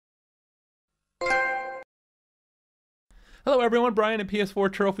Hello everyone, Brian at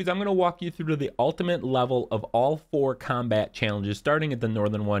PS4 Trophies. I'm going to walk you through the ultimate level of all 4 combat challenges, starting at the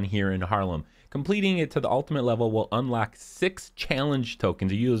northern one here in Harlem. Completing it to the ultimate level will unlock 6 challenge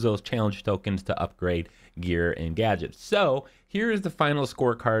tokens. You use those challenge tokens to upgrade gear and gadgets. So here is the final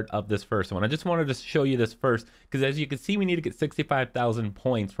scorecard of this first one. I just wanted to show you this first because as you can see, we need to get 65,000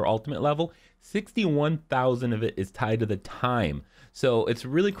 points for ultimate level. 61,000 of it is tied to the time. So it's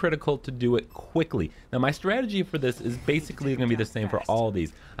really critical to do it quickly. Now my strategy for this is basically going to be the same for all of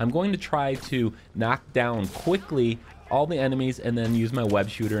these. I'm going to try to knock down quickly all the enemies and then use my web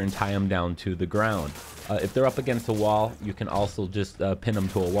shooter and tie them down to the ground. If they're up against a wall, you can also just pin them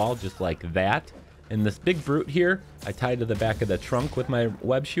to a wall just like that. And this big brute here, I tied to the back of the trunk with my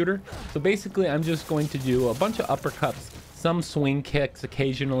web shooter. So basically I'm just going to do a bunch of uppercuts, some swing kicks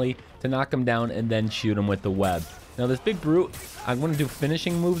occasionally to knock him down and then shoot him with the web. Now this big brute, I'm going to do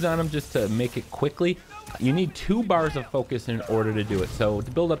finishing moves on him just to make it quickly. You need 2 bars of focus in order to do it. So to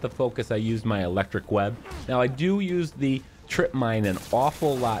build up the focus, I used my electric web. Now I do use the trip mine an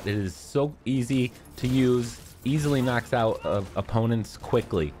awful lot. It is so easy to use, easily knocks out opponents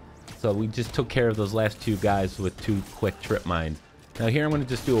quickly. So we just took care of those last 2 guys with 2 quick trip mines. Now here I'm going to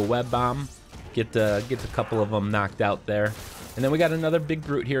just do a web bomb, get a couple of them knocked out there. And then we got another big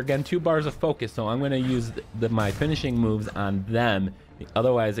brute here. Again, 2 bars of focus. So I'm going to use my finishing moves on them.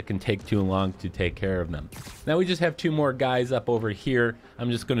 Otherwise, it can take too long to take care of them. Now we just have 2 more guys up over here.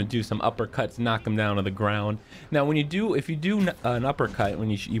 I'm just going to do some uppercuts, knock them down to the ground. Now, if you do an uppercut, when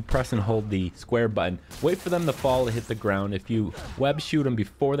you press and hold the square button, wait for them to fall to hit the ground. If you web shoot them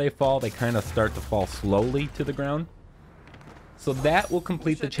before they fall, they kind of start to fall slowly to the ground. So that will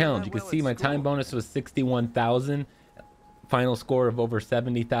complete the challenge. You can see my time bonus was 61,000. Final score of over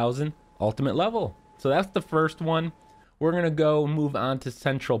 70,000, ultimate level. So that's the first one. We're gonna go move on to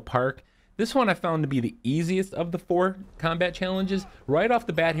Central Park. This one I found to be the easiest of the 4 combat challenges. Right off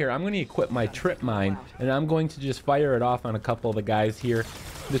the bat here, I'm going to equip my trip mine and I'm going to just fire it off on a couple of the guys here.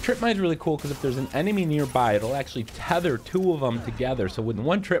 The trip mine is really cool because if there's an enemy nearby, it'll actually tether 2 of them together. So with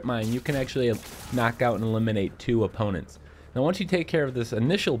 1 trip mine, you can actually knock out and eliminate 2 opponents. Now once you take care of this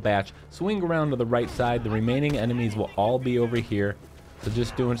initial batch, swing around to the right side. The remaining enemies will all be over here. So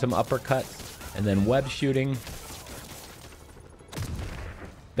just doing some uppercuts and then web shooting.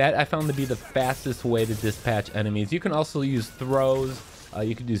 That I found to be the fastest way to dispatch enemies. You can also use throws.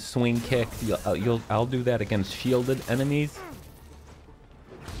 You can do swing kicks. I'll do that against shielded enemies.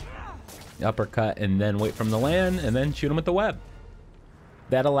 Uppercut and then wait from the land and then shoot them with the web.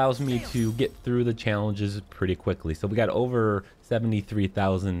 That allows me to get through the challenges pretty quickly. So we got over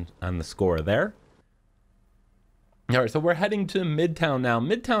 73,000 on the score there. All right, so we're heading to Midtown now.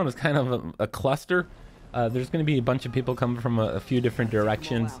 Midtown is kind of a cluster. There's going to be a bunch of people coming from a few different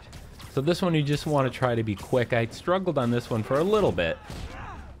directions. So this one you just want to try to be quick. I struggled on this one for a little bit.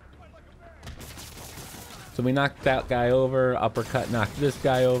 So we knocked that guy over, uppercut, knocked this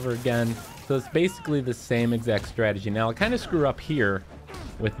guy over again. So it's basically the same exact strategy. Now I kind of screw up here.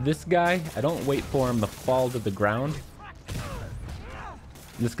 With this guy, I don't wait for him to fall to the ground.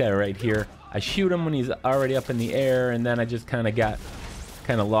 This guy right here, I shoot him when he's already up in the air, and then I just kind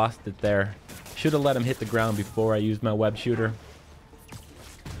of lost it there. Should have let him hit the ground before I used my web shooter.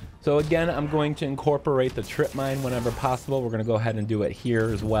 So again, I'm going to incorporate the trip mine whenever possible. We're going to go ahead and do it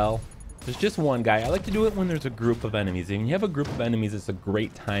here as well. There's just 1 guy. I like to do it when there's a group of enemies. And when you have a group of enemies, it's a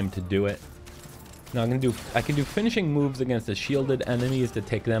great time to do it. Now I can do finishing moves against the shielded enemies to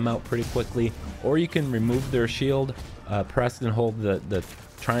take them out pretty quickly, or you can remove their shield, press and hold the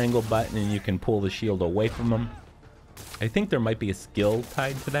triangle button, and you can pull the shield away from them. I think there might be a skill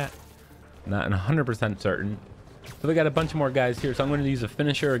tied to that. Not 100% certain. So we got a bunch more guys here, so I'm going to use a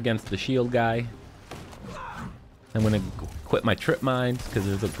finisher against the shield guy. I'm going to quit my trip mines because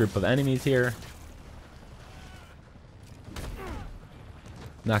there's a group of enemies here.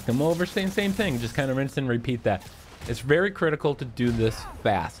 Knock them over, same thing, just kind of rinse and repeat that. It's very critical to do this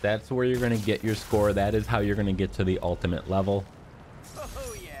fast. That's where you're going to get your score. That is how you're going to get to the ultimate level.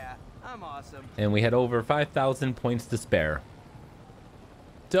 Oh yeah, I'm awesome. And we had over 5,000 points to spare.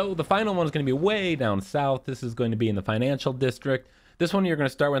 So the final one is going to be way down south. This is going to be in the financial district. This one you're going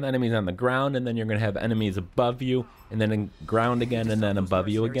to start with enemies on the ground, and then you're going to have enemies above you, and then in ground again, and then above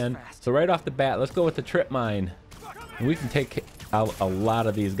you again. So right off the bat, let's go with the trip mine. And we can take out a lot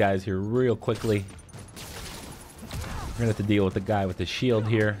of these guys here real quickly. We're gonna have to deal with the guy with the shield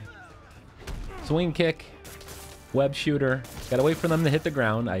here. Swing kick, web shooter. Gotta wait for them to hit the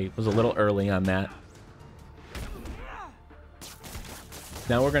ground. I was a little early on that.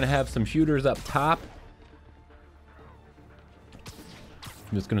 Now we're gonna have some shooters up top.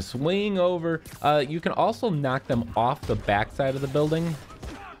 I'm just gonna swing over. You can also knock them off the backside of the building,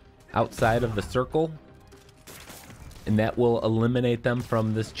 outside of the circle, and that will eliminate them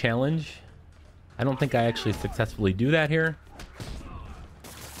from this challenge. I don't think I actually successfully do that here.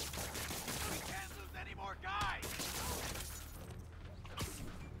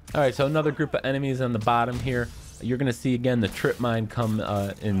 All right, so another group of enemies on the bottom here. You're gonna see again the trip mine come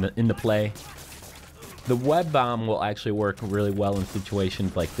into play. The web bomb will actually work really well in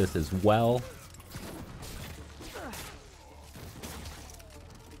situations like this as well.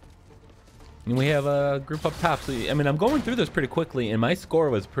 And we have a group up top. So I mean, I'm going through this pretty quickly, and my score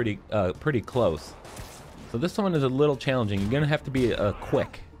was pretty close. So this one is a little challenging. You're gonna have to be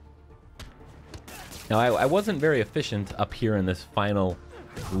quick. Now, I wasn't very efficient up here in this final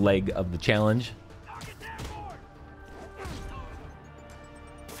leg of the challenge.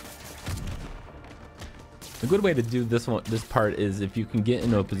 A good way to do this part is if you can get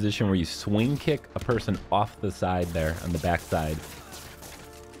into a position where you swing kick a person off the side there on the back side.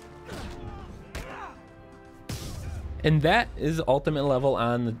 And that is ultimate level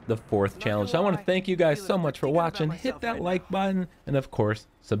on the 4th challenge. So I want to thank you guys so much for watching. Hit that like button and of course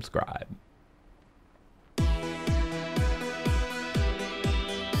subscribe.